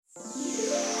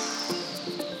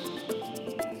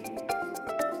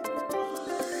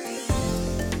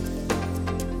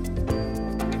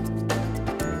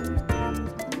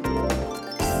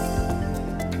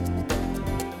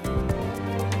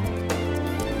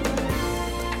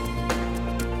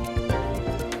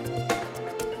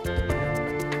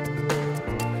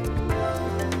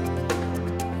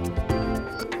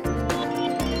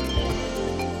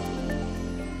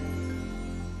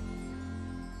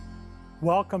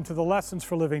Welcome to the Lessons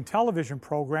for Living television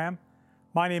program.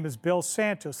 My name is Bill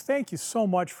Santos. Thank you so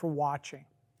much for watching.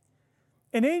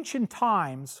 In ancient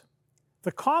times,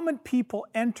 the common people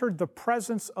entered the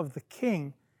presence of the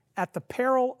king at the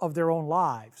peril of their own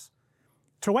lives.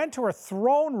 To enter a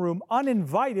throne room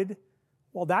uninvited,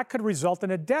 well, that could result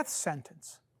in a death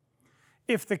sentence.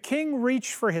 If the king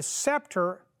reached for his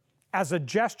scepter as a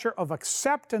gesture of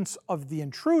acceptance of the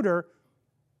intruder,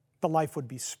 the life would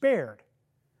be spared.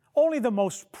 Only the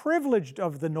most privileged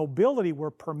of the nobility were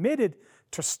permitted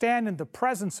to stand in the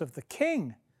presence of the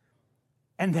king,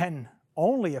 and then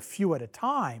only a few at a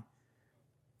time.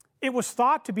 It was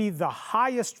thought to be the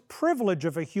highest privilege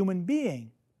of a human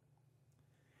being.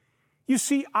 You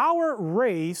see, our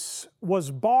race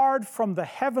was barred from the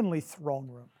heavenly throne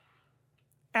room.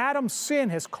 Adam's sin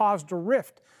has caused a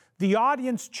rift. The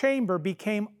audience chamber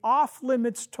became off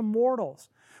limits to mortals.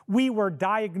 We were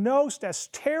diagnosed as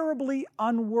terribly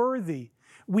unworthy.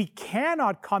 We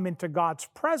cannot come into God's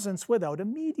presence without a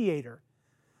mediator,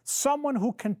 someone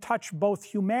who can touch both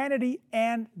humanity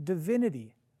and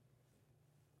divinity.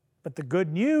 But the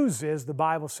good news is, the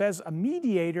Bible says, a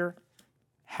mediator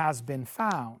has been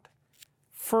found.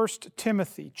 1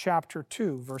 Timothy chapter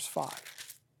 2, verse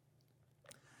 5.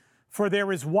 For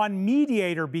there is one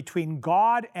mediator between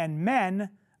God and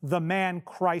men, the man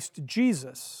Christ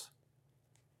Jesus.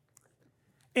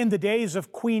 In the days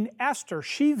of Queen Esther,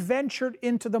 she ventured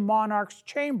into the monarch's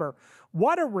chamber.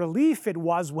 What a relief it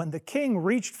was when the king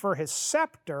reached for his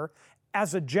scepter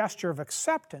as a gesture of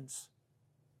acceptance.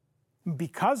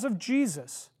 Because of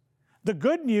Jesus, the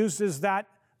good news is that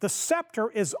the scepter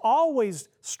is always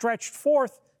stretched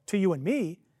forth to you and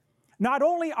me. Not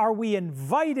only are we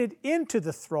invited into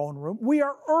the throne room, we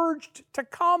are urged to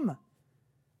come.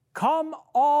 Come,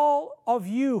 all of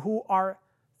you who are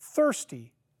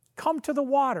thirsty. Come to the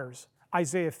waters,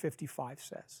 Isaiah 55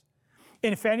 says.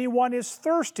 And if anyone is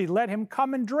thirsty, let him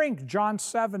come and drink, John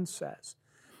 7 says.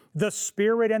 The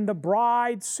Spirit and the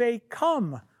bride say,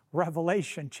 come,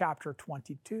 Revelation chapter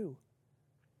 22.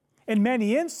 In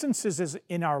many instances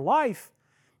in our life,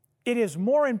 it is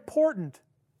more important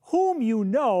whom you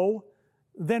know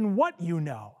than what you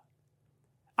know.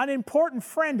 An important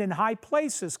friend in high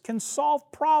places can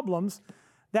solve problems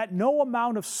that no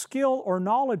amount of skill or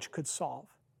knowledge could solve.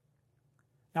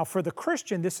 Now, for the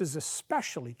Christian, this is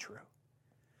especially true.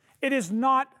 It is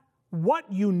not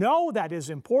what you know that is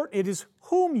important, it is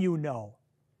whom you know.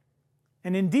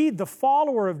 And indeed, the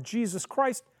follower of Jesus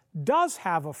Christ does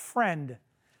have a friend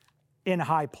in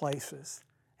high places.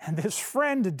 And this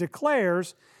friend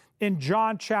declares in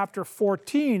John chapter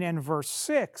 14 and verse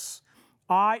 6,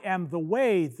 I am the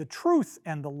way, the truth,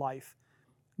 and the life.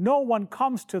 No one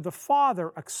comes to the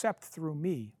Father except through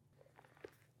me.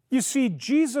 You see,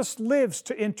 Jesus lives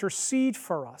to intercede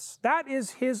for us. That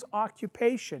is his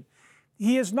occupation.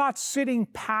 He is not sitting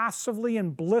passively in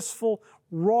blissful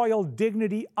royal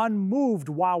dignity, unmoved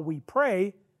while we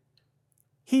pray.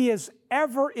 He is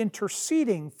ever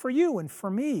interceding for you and for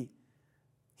me.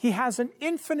 He has an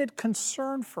infinite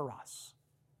concern for us.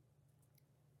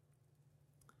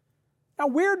 Now,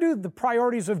 where do the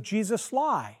priorities of Jesus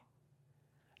lie?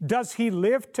 Does he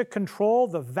live to control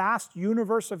the vast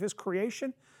universe of his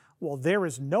creation? Well, there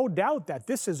is no doubt that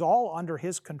this is all under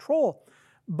his control.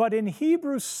 But in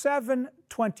Hebrews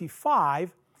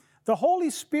 7:25, the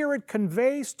Holy Spirit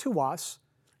conveys to us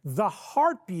the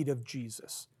heartbeat of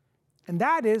Jesus. And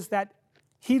that is that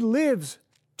he lives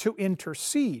to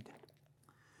intercede.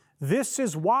 This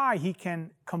is why he can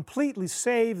completely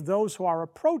save those who are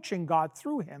approaching God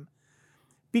through him,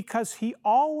 because he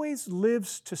always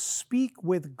lives to speak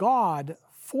with God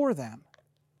for them.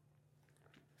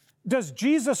 Does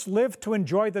Jesus live to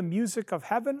enjoy the music of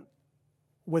heaven?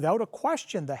 Without a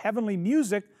question, the heavenly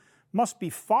music must be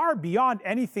far beyond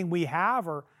anything we have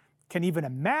or can even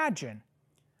imagine.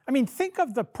 I mean, think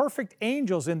of the perfect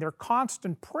angels in their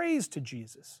constant praise to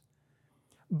Jesus.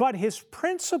 But his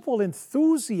principal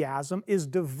enthusiasm is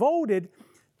devoted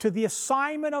to the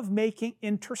assignment of making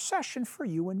intercession for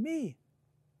you and me.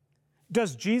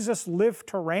 Does Jesus live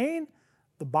to reign?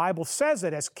 The Bible says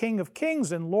that as King of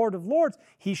Kings and Lord of Lords,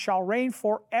 he shall reign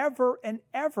forever and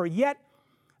ever. Yet,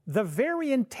 the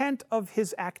very intent of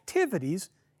his activities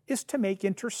is to make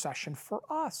intercession for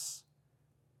us.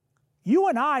 You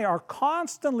and I are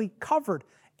constantly covered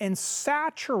and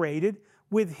saturated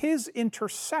with his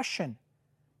intercession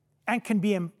and can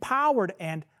be empowered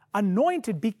and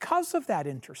anointed because of that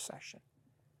intercession.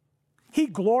 He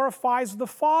glorifies the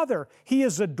Father. He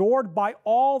is adored by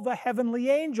all the heavenly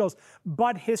angels.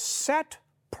 But his set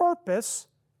purpose,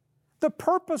 the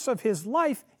purpose of his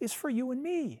life, is for you and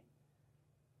me.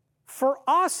 For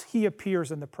us, he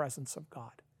appears in the presence of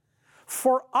God.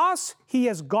 For us, he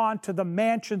has gone to the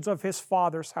mansions of his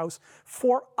Father's house.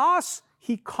 For us,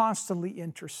 he constantly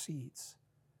intercedes.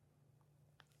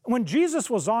 When Jesus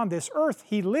was on this earth,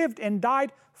 he lived and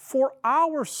died for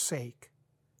our sake.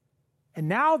 And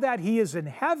now that he is in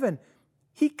heaven,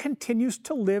 he continues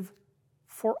to live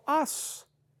for us.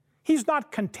 He's not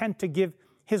content to give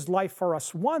his life for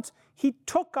us once. He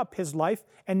took up his life,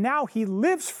 and now he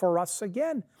lives for us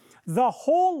again. The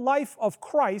whole life of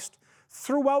Christ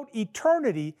throughout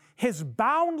eternity, his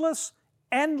boundless,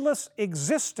 endless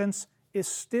existence is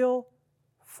still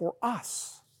for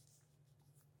us.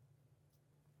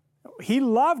 He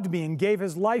loved me and gave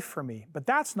his life for me, but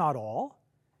that's not all.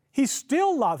 He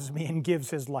still loves me and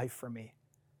gives his life for me.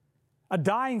 A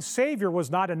dying Savior was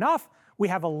not enough. We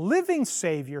have a living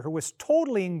Savior who is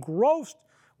totally engrossed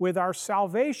with our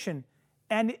salvation,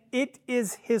 and it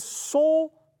is his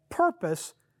sole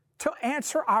purpose to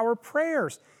answer our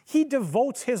prayers. He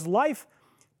devotes his life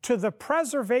to the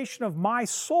preservation of my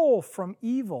soul from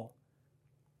evil.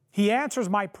 He answers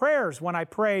my prayers when I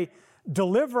pray,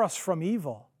 "Deliver us from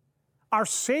evil." Our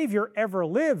Savior ever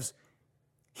lives.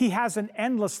 He has an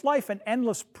endless life, an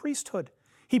endless priesthood.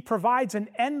 He provides an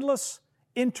endless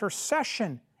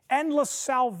intercession, endless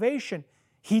salvation.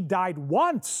 He died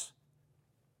once,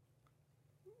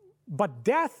 but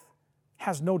death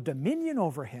has no dominion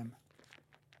over him.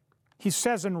 He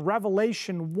says in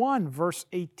Revelation 1, verse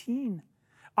 18,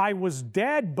 "I was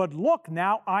dead, but look,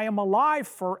 now I am alive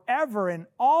forever and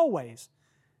always,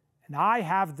 and I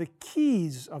have the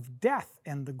keys of death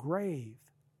and the grave."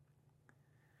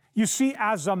 You see,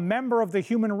 as a member of the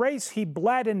human race, he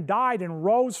bled and died and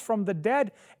rose from the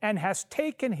dead and has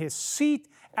taken his seat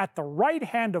at the right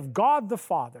hand of God the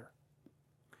Father.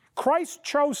 Christ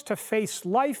chose to face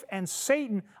life and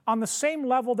Satan on the same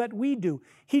level that we do.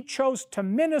 He chose to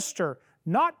minister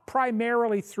not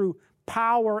primarily through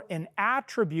power and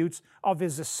attributes of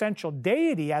his essential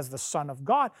deity as the Son of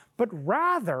God, but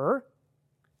rather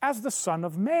as the Son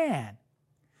of Man.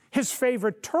 His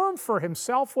favorite term for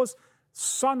himself was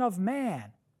Son of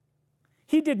Man.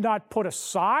 He did not put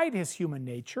aside his human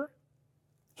nature.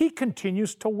 He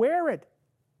continues to wear it.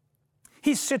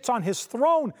 He sits on his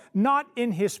throne, not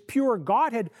in his pure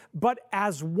Godhead, but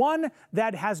as one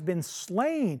that has been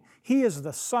slain. He is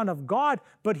the Son of God,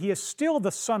 but he is still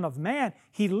the Son of Man.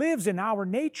 He lives in our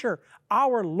nature.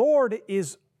 Our Lord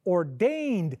is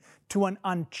ordained to an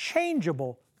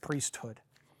unchangeable priesthood.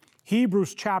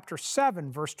 Hebrews chapter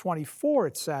 7, verse 24,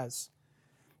 it says,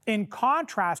 in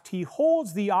contrast, he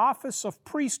holds the office of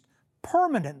priest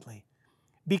permanently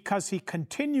because he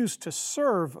continues to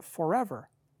serve forever.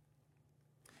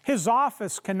 His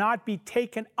office cannot be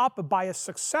taken up by a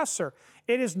successor.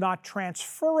 It is not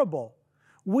transferable.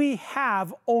 We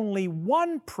have only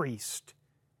one priest,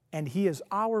 and he is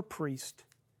our priest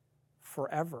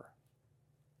forever.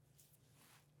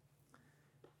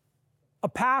 A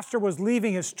pastor was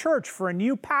leaving his church for a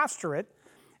new pastorate,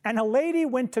 and a lady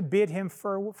went to bid him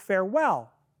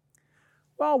farewell.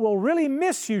 "Well, we'll really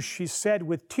miss you," she said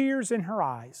with tears in her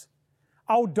eyes.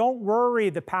 "Oh, don't worry,"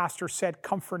 the pastor said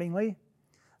comfortingly.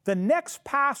 "The next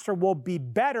pastor will be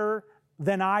better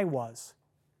than I was."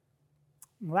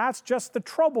 "Well, that's just the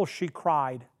trouble," she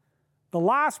cried. "The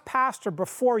last pastor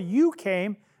before you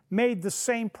came made the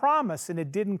same promise and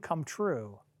it didn't come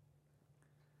true."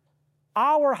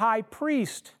 Our high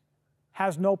priest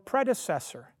has no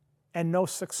predecessor and no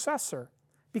successor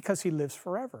because he lives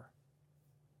forever.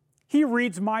 He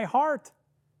reads my heart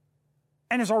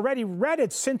and has already read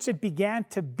it since it began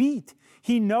to beat.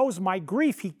 He knows my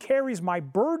grief. He carries my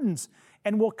burdens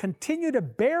and will continue to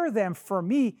bear them for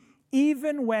me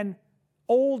even when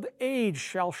old age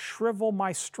shall shrivel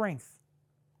my strength.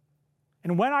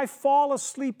 And when I fall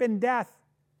asleep in death,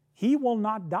 he will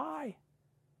not die.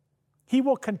 He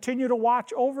will continue to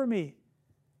watch over me.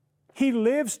 He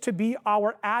lives to be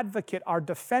our advocate, our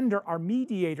defender, our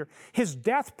mediator. His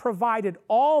death provided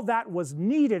all that was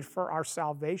needed for our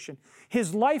salvation.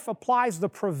 His life applies the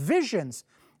provisions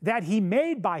that he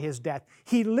made by his death.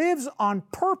 He lives on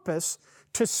purpose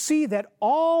to see that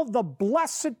all the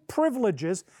blessed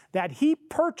privileges that he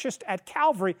purchased at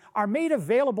Calvary are made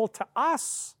available to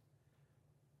us.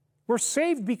 We're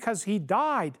saved because he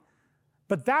died,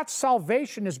 but that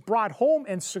salvation is brought home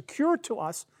and secured to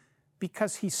us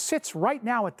because he sits right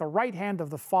now at the right hand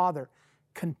of the Father,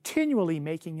 continually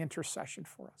making intercession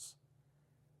for us.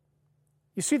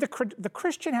 You see, the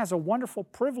Christian has a wonderful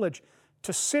privilege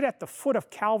to sit at the foot of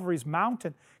Calvary's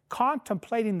mountain,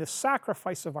 contemplating the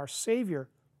sacrifice of our Savior.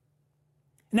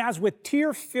 And as with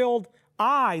tear-filled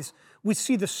eyes, we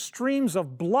see the streams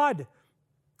of blood.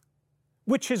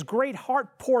 which his great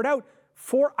heart poured out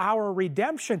for our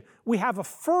redemption, we have a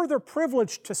further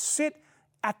privilege to sit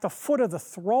at the foot of the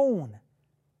throne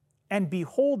and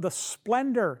behold the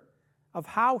splendor of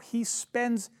how he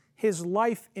spends his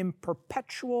life in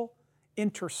perpetual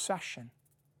intercession.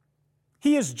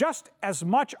 He is just as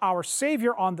much our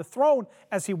Savior on the throne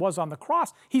as he was on the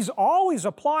cross. He's always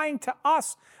applying to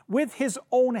us with his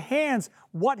own hands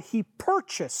what he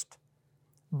purchased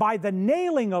by the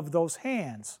nailing of those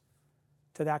hands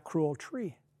to that cruel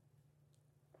tree.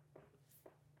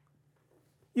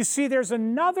 You see, there's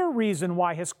another reason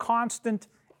why his constant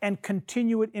and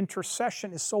continued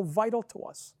intercession is so vital to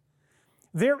us.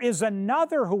 There is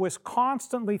another who is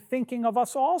constantly thinking of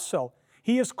us also.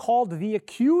 He is called the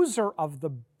accuser of the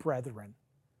brethren.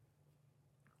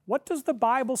 What does the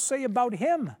Bible say about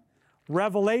him?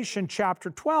 Revelation chapter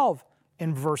 12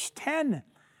 in verse 10.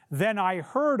 Then I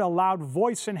heard a loud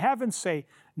voice in heaven say,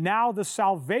 now the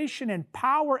salvation and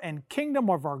power and kingdom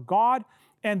of our God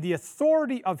and the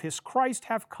authority of his Christ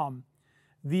have come.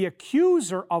 The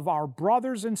accuser of our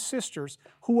brothers and sisters,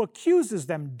 who accuses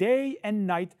them day and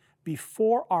night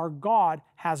before our God,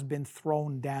 has been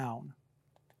thrown down.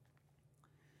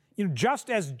 You know, just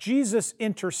as Jesus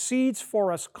intercedes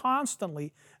for us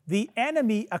constantly, the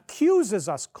enemy accuses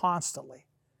us constantly.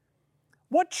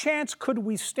 What chance could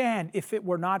we stand if it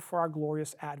were not for our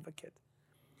glorious advocate?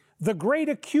 The great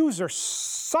accuser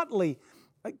subtly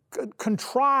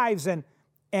contrives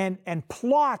and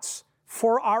plots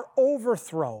for our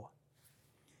overthrow.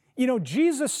 You know,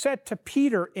 Jesus said to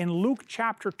Peter in Luke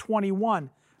chapter 21,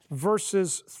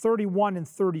 verses 31 and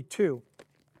 32,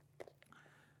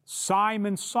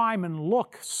 Simon, Simon,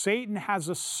 look, Satan has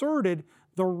asserted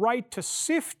the right to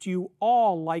sift you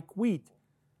all like wheat.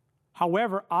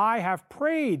 However, I have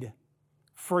prayed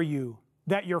for you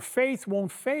that your faith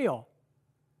won't fail.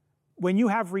 When you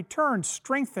have returned,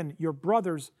 strengthen your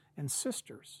brothers and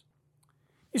sisters.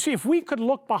 You see, if we could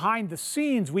look behind the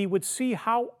scenes, we would see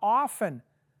how often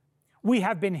we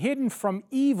have been hidden from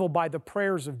evil by the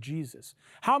prayers of Jesus.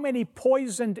 How many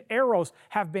poisoned arrows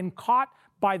have been caught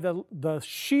by the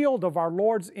shield of our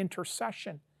Lord's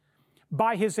intercession.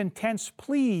 By his intense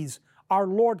pleas, our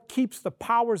Lord keeps the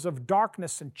powers of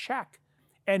darkness in check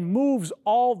and moves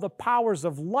all the powers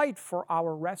of light for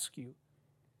our rescue.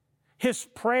 His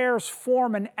prayers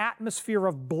form an atmosphere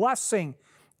of blessing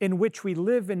in which we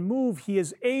live and move. He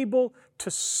is able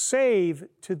to save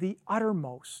to the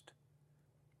uttermost.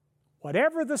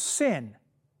 Whatever the sin,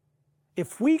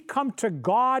 if we come to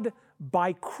God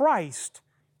by Christ,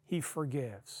 He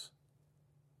forgives.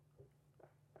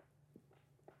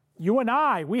 You and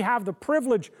I, we have the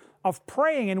privilege of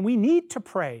praying, and we need to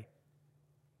pray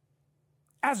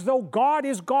as though God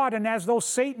is God and as though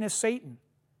Satan is Satan.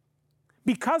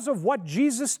 Because of what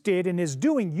Jesus did and is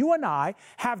doing, you and I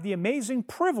have the amazing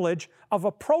privilege of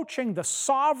approaching the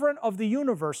sovereign of the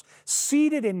universe,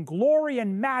 seated in glory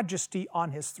and majesty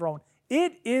on His throne.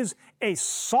 It is a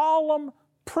solemn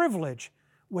privilege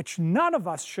which none of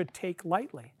us should take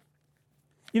lightly.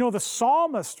 You know, the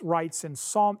psalmist writes in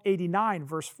Psalm 89,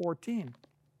 verse 14,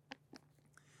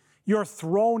 "Your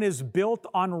throne is built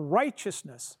on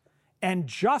righteousness and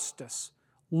justice.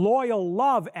 Loyal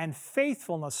love and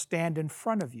faithfulness stand in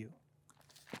front of you."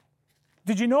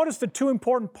 Did you notice the two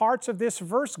important parts of this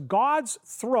verse? God's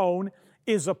throne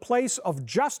is a place of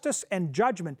justice and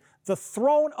judgment, the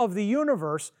throne of the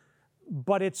universe,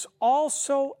 but it's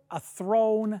also a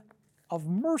throne of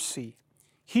mercy.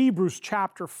 Hebrews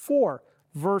chapter 4,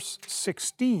 verse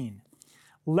 16.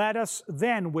 "Let us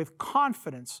then with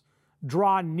confidence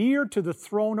draw near to the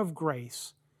throne of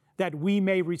grace, that we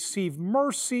may receive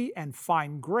mercy and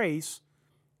find grace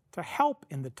to help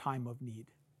in the time of need."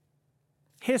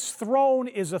 His throne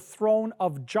is a throne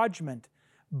of judgment,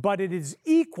 but it is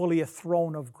equally a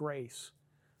throne of grace.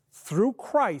 Through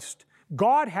Christ,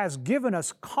 God has given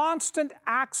us constant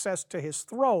access to His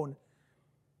throne,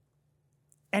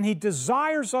 and He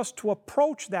desires us to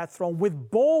approach that throne with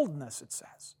boldness, it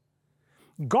says.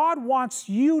 God wants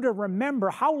you to remember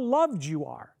how loved you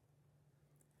are,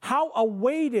 how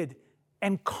awaited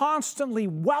and constantly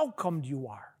welcomed you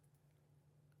are.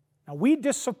 Now, we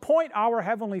disappoint our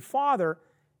Heavenly Father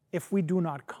if we do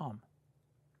not come.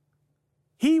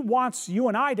 He wants you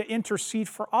and I to intercede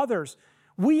for others.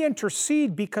 We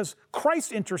intercede because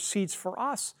Christ intercedes for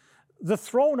us. The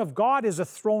throne of God is a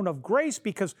throne of grace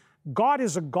because God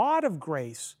is a God of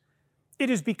grace. It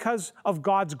is because of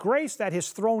God's grace that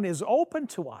His throne is open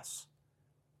to us.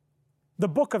 The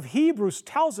book of Hebrews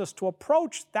tells us to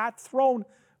approach that throne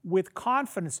with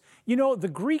confidence. You know, the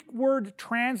Greek word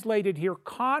translated here,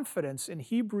 confidence, in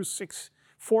Hebrews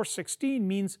 4:16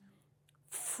 means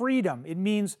freedom. It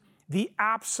means the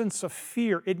absence of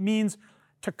fear. It means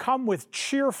to come with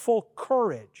cheerful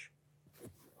courage.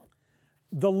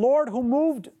 The Lord who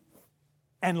moved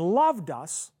and loved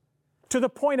us to the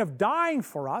point of dying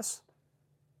for us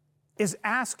is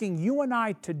asking you and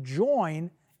I to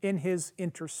join in His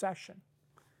intercession.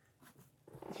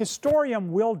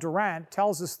 Historian Will Durant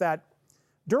tells us that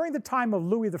during the time of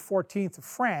Louis XIV of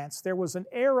France, there was an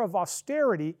air of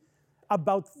austerity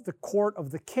about the court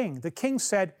of the king. The king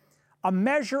said, "A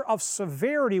measure of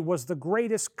severity was the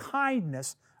greatest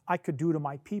kindness I could do to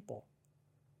my people."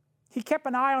 He kept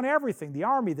an eye on everything, the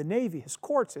army, the navy, his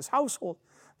courts, his household,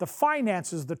 the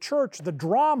finances, the church, the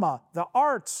drama, the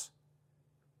arts.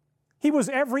 He was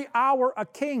every hour a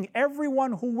king.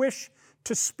 Everyone who wished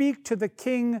to speak to the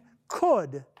king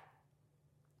could,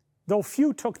 though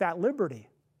few took that liberty.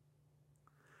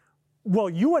 Well,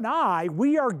 you and I,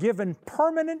 we are given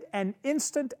permanent and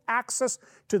instant access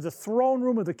to the throne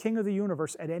room of the King of the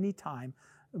universe at any time,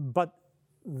 but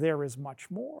there is much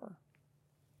more.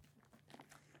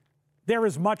 There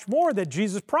is much more that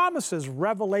Jesus promises.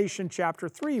 Revelation chapter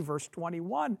 3, verse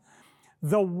 21.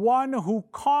 The one who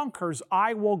conquers,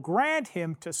 I will grant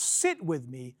him to sit with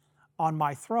me on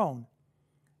my throne,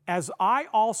 as I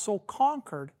also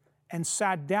conquered and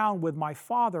sat down with my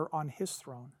Father on his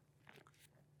throne.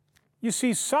 You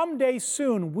see, someday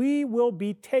soon we will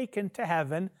be taken to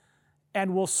heaven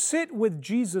and will sit with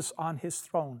Jesus on his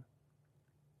throne.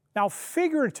 Now,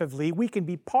 figuratively, we can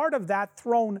be part of that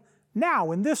throne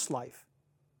now in this life.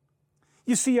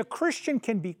 You see, a Christian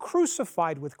can be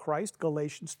crucified with Christ,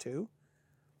 Galatians 2,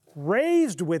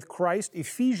 raised with Christ,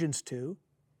 Ephesians 2,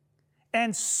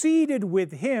 and seated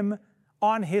with him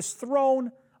on his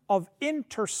throne of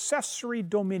intercessory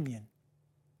dominion.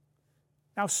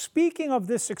 Now, speaking of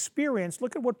this experience,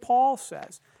 look at what Paul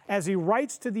says as he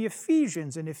writes to the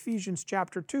Ephesians in Ephesians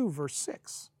chapter 2, verse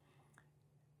 6.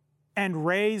 And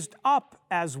raised up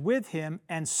as with him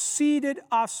and seated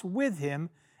us with him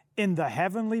in the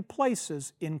heavenly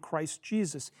places in Christ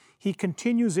Jesus. He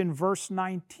continues in verse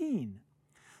 19.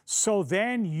 So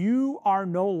then you are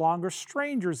no longer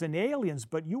strangers and aliens,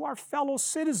 but you are fellow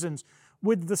citizens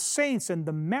with the saints and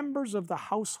the members of the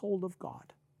household of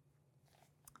God.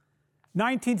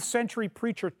 19th century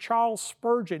preacher Charles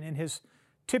Spurgeon, in his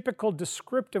typical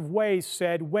descriptive way,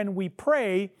 said, "When we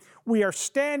pray, we are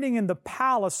standing in the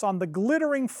palace on the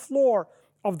glittering floor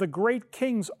of the great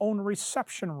king's own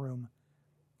reception room.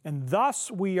 And thus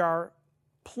we are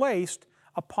placed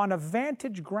upon a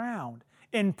vantage ground.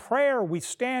 In prayer we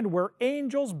stand where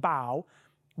angels bow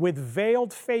with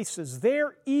veiled faces.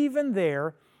 There, even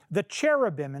there, the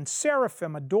cherubim and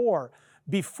seraphim adore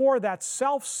before that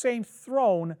self-same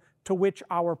throne to which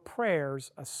our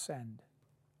prayers ascend."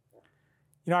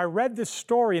 You know, I read this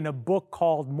story in a book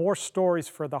called More Stories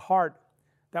for the Heart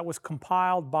that was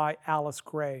compiled by Alice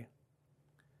Gray.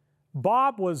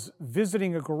 Bob was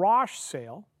visiting a garage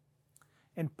sale,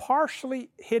 and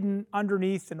partially hidden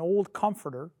underneath an old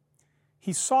comforter,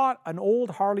 he saw an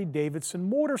old Harley-Davidson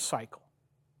motorcycle.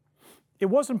 It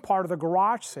wasn't part of the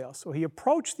garage sale, so he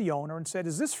approached the owner and said,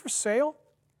 "Is this for sale?"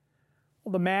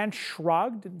 Well, the man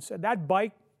shrugged and said, "That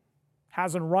bike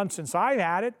hasn't run since I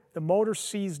had it. The motor's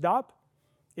seized up.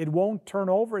 It won't turn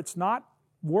over. It's not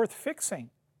worth fixing."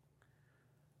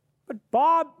 But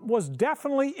Bob was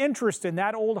definitely interested in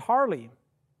that old Harley.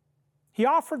 He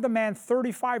offered the man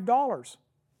 $35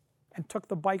 and took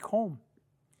the bike home.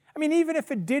 I mean, even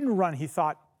if it didn't run, he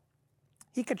thought,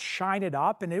 he could shine it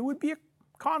up and it would be a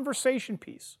conversation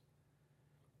piece.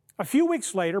 A few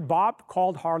weeks later, Bob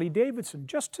called Harley-Davidson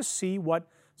just to see what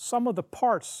some of the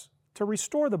parts to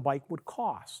restore the bike would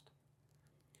cost.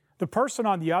 The person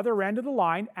on the other end of the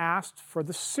line asked for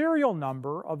the serial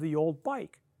number of the old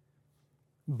bike.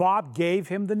 Bob gave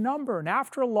him the number, and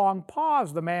after a long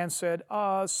pause, the man said,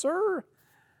 "Sir,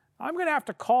 I'm going to have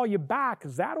to call you back.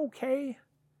 Is that okay?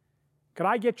 Could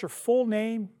I get your full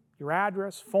name, your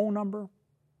address, phone number?"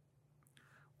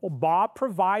 Well, Bob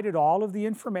provided all of the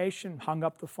information, hung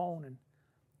up the phone, and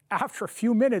after a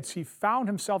few minutes, he found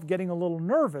himself getting a little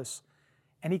nervous,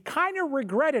 and he kind of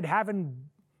regretted having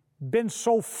been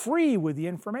so free with the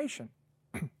information.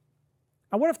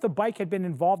 Now, what if the bike had been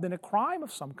involved in a crime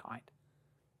of some kind?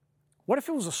 What if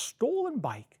it was a stolen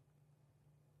bike?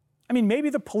 I mean, maybe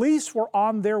the police were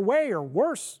on their way, or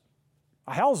worse,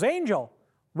 a Hell's Angel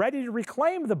ready to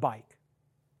reclaim the bike.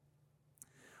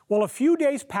 Well, a few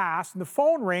days passed, and the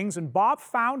phone rings, and Bob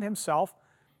found himself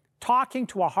talking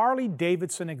to a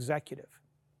Harley-Davidson executive.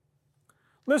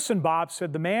 "Listen, Bob,"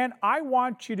 said the man, "I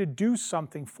want you to do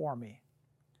something for me.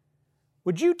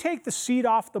 Would you take the seat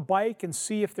off the bike and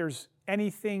see if there's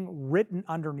anything written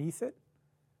underneath it?"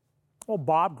 Well,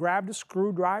 Bob grabbed a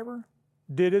screwdriver,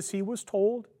 did as he was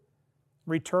told,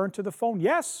 returned to the phone.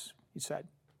 Yes, he said.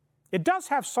 It does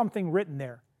have something written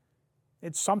there.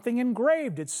 It's something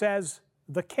engraved. It says,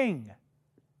 "The King."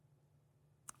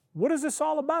 What is this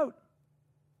all about?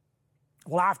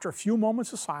 Well, after a few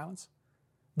moments of silence,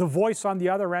 the voice on the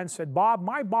other end said, "Bob,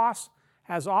 my boss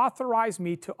has authorized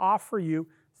me to offer you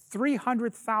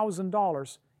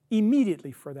 $300,000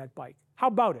 immediately for that bike. How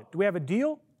about it? Do we have a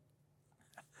deal?"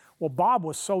 Well, Bob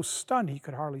was so stunned he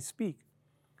could hardly speak.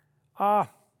 I'll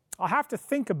have to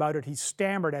think about it," he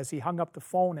stammered as he hung up the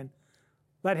phone and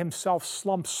let himself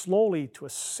slump slowly to a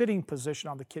sitting position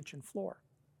on the kitchen floor.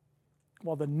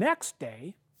 Well, the next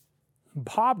day,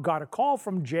 Bob got a call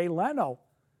from Jay Leno.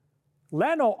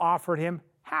 Leno offered him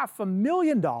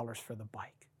 $500,000 for the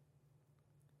bike.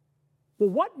 Well,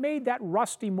 what made that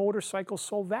rusty motorcycle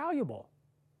so valuable?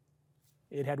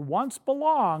 It had once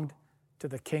belonged to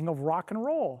the king of rock and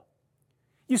roll.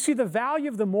 You see, the value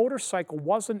of the motorcycle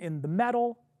wasn't in the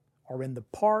metal or in the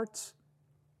parts.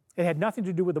 It had nothing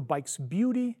to do with the bike's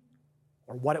beauty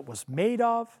or what it was made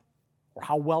of or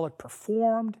how well it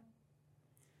performed.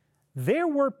 There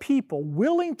were people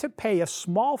willing to pay a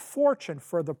small fortune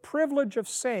for the privilege of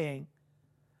saying,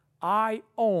 "I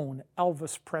own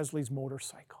Elvis Presley's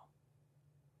motorcycle."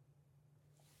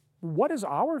 What is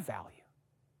our value?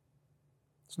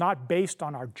 It's not based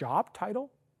on our job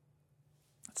title.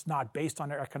 It's not based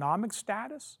on our economic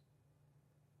status.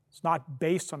 It's not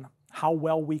based on how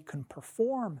well we can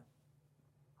perform.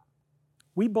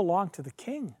 We belong to the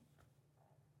King.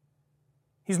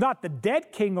 He's not the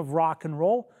dead king of rock and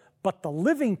roll, but the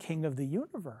living King of the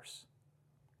universe.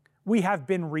 We have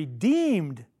been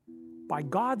redeemed by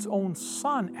God's own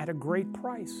Son at a great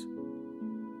price.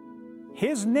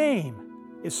 His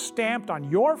name is stamped on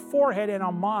your forehead and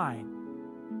on mine.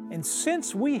 And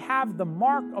since we have the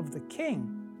mark of the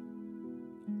King,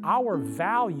 our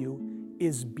value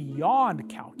is beyond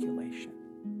calculation.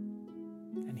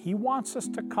 And He wants us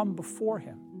to come before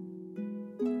Him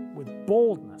with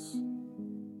boldness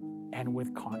and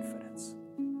with confidence.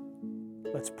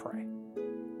 Let's pray.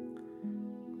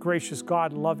 Gracious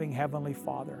God, loving Heavenly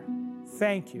Father,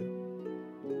 thank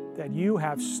you that you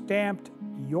have stamped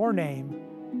your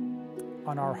name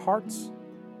on our hearts,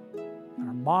 on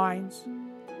our minds.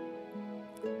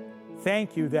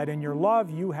 Thank you that in your love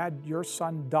you had your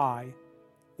Son die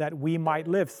that we might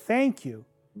live. Thank you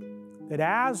that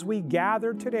as we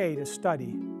gather today to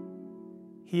study,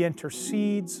 He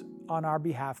intercedes on our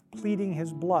behalf, pleading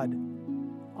His blood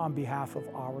on behalf of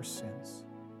our sins.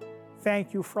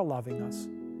 Thank you for loving us.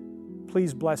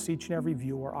 Please bless each and every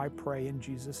viewer, I pray in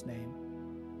Jesus' name.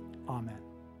 Amen.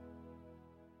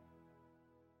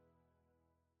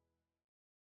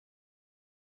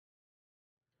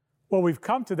 Well, we've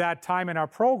come to that time in our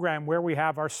program where we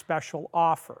have our special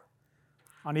offer.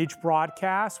 On each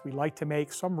broadcast, we like to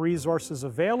make some resources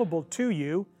available to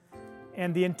you.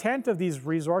 And the intent of these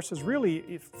resources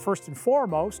really, first and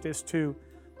foremost, is to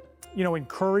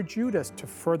encourage you to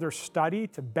further study,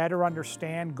 to better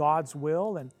understand God's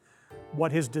will and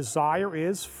what His desire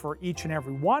is for each and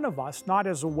every one of us, not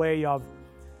as a way of,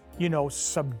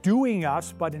 subduing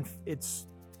us, but it's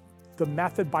the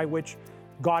method by which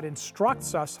God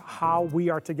instructs us how we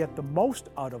are to get the most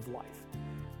out of life.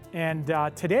 And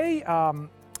today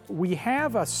we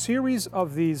have a series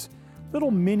of these little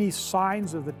mini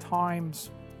signs of the times,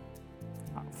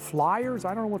 flyers,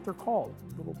 I don't know what they're called,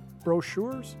 little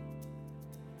brochures.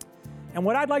 And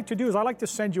what I'd like to do is I'd like to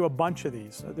send you a bunch of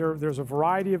these. There's a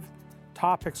variety of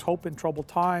topics: hope in troubled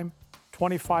time,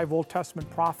 25 Old Testament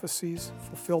prophecies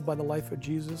fulfilled by the life of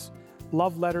Jesus,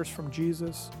 love letters from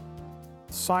Jesus,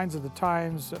 signs of the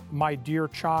times, my dear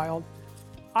child.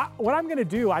 What I'm going to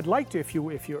do, I'd like to, if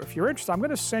you're interested, I'm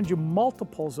going to send you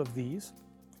multiples of these,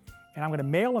 and I'm going to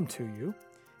mail them to you,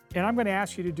 and I'm going to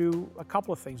ask you to do a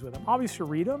couple of things with them. Obviously,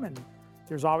 read them, and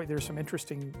there's some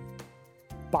interesting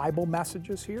Bible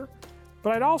messages here.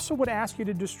 But I'd also would ask you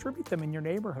to distribute them in your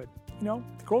neighborhood, the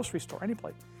grocery store, any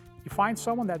place. You find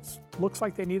someone that looks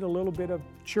like they need a little bit of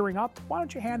cheering up, why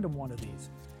don't you hand them one of these?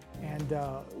 And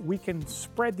we can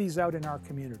spread these out in our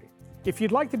community. If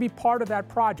you'd like to be part of that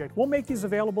project, we'll make these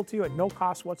available to you at no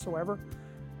cost whatsoever.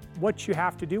 What you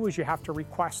have to do is you have to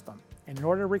request them. And in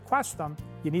order to request them,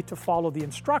 you need to follow the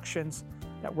instructions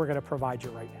that we're going to provide you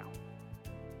right now.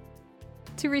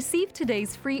 To receive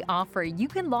today's free offer, you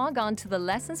can log on to the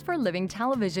Lessons for Living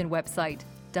television website,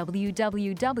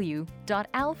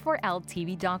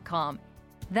 www.l4ltv.com.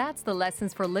 That's the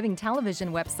Lessons for Living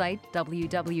television website,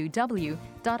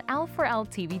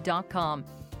 www.l4ltv.com.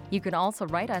 You can also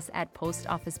write us at Post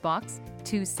Office Box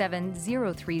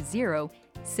 27030,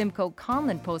 Simcoe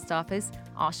Conlin Post Office,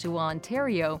 Oshawa,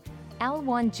 Ontario,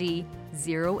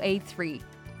 L1G0A3,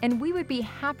 and we would be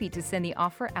happy to send the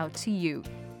offer out to you.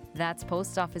 That's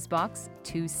Post Office Box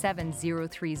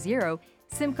 27030,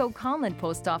 Simcoe Conlin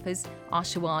Post Office,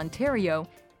 Oshawa, Ontario,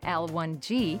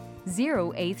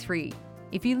 L1G0A3.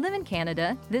 If you live in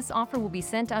Canada, this offer will be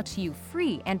sent out to you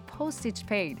free and postage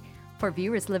paid. For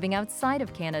viewers living outside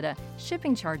of Canada,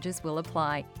 shipping charges will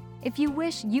apply. If you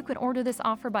wish, you could order this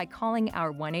offer by calling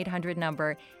our 1-800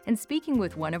 number and speaking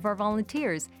with one of our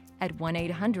volunteers at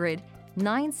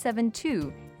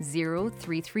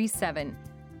 1-800-972-0337.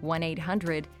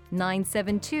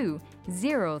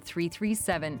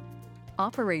 1-800-972-0337.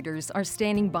 Operators are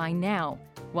standing by now.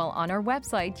 While on our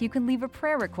website, you can leave a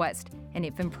prayer request, and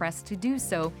if impressed to do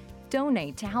so,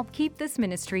 donate to help keep this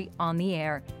ministry on the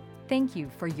air. Thank you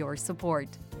for your support.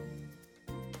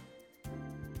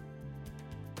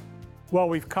 Well,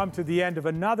 we've come to the end of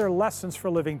another Lessons for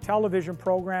Living television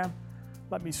program.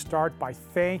 Let me start by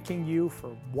thanking you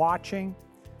for watching.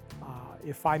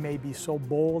 If I may be so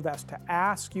bold as to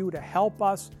ask you to help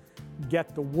us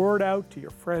get the word out to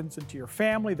your friends and to your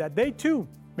family that they too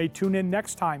may tune in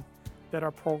next time that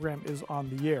our program is on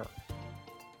the air.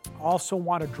 I also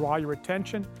want to draw your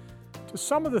attention to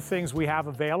some of the things we have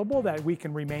available that we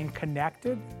can remain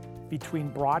connected between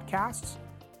broadcasts.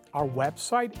 Our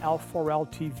website,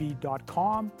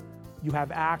 l4ltv.com. You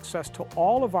have access to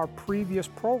all of our previous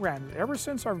programs. Ever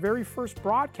since our very first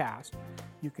broadcast,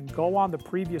 you can go on the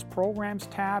previous programs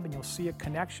tab and you'll see a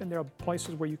connection. There are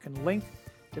places where you can link.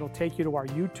 It'll take you to our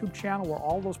YouTube channel where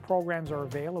all those programs are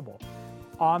available.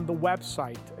 On the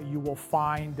website, you will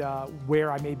find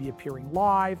where I may be appearing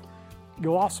live.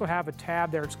 You'll also have a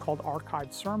tab there. It's called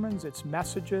Archived Sermons. It's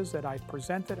messages that I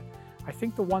presented. I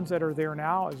think the ones that are there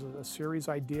now is a series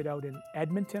I did out in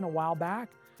Edmonton a while back.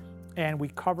 And we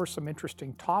cover some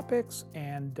interesting topics.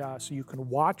 And so you can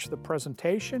watch the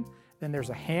presentation. Then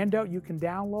there's a handout you can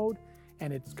download.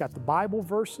 And it's got the Bible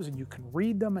verses and you can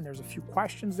read them. And there's a few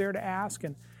questions there to ask.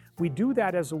 And we do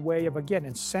that as a way of, again,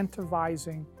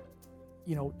 incentivizing,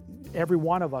 every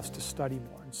one of us to study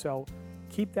more. And so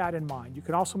keep that in mind. You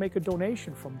can also make a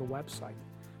donation from the website.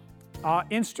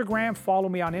 Instagram, follow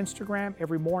me on Instagram.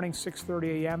 Every morning,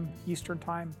 6:30 a.m. Eastern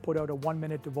Time, put out a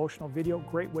 1-minute devotional video.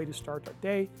 Great way to start our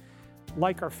day.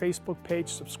 Like our Facebook page,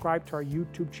 subscribe to our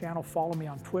YouTube channel, follow me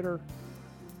on Twitter.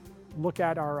 Look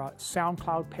at our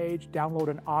SoundCloud page, download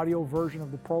an audio version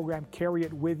of the program, carry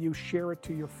it with you, share it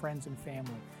to your friends and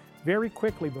family. Very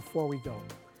quickly before we go,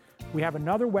 we have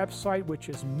another website, which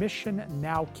is Mission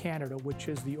Now Canada, which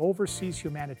is the overseas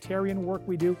humanitarian work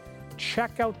we do.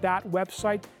 Check out that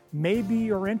website. Maybe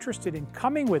you're interested in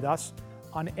coming with us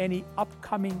on any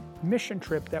upcoming mission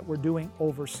trip that we're doing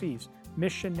overseas.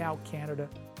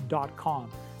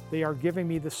 missionnowcanada.com. They are giving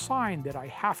me the sign that I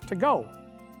have to go,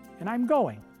 and I'm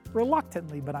going.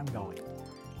 Reluctantly, but I'm going.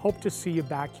 Hope to see you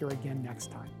back here again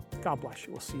next time. God bless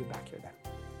you. We'll see you back here then.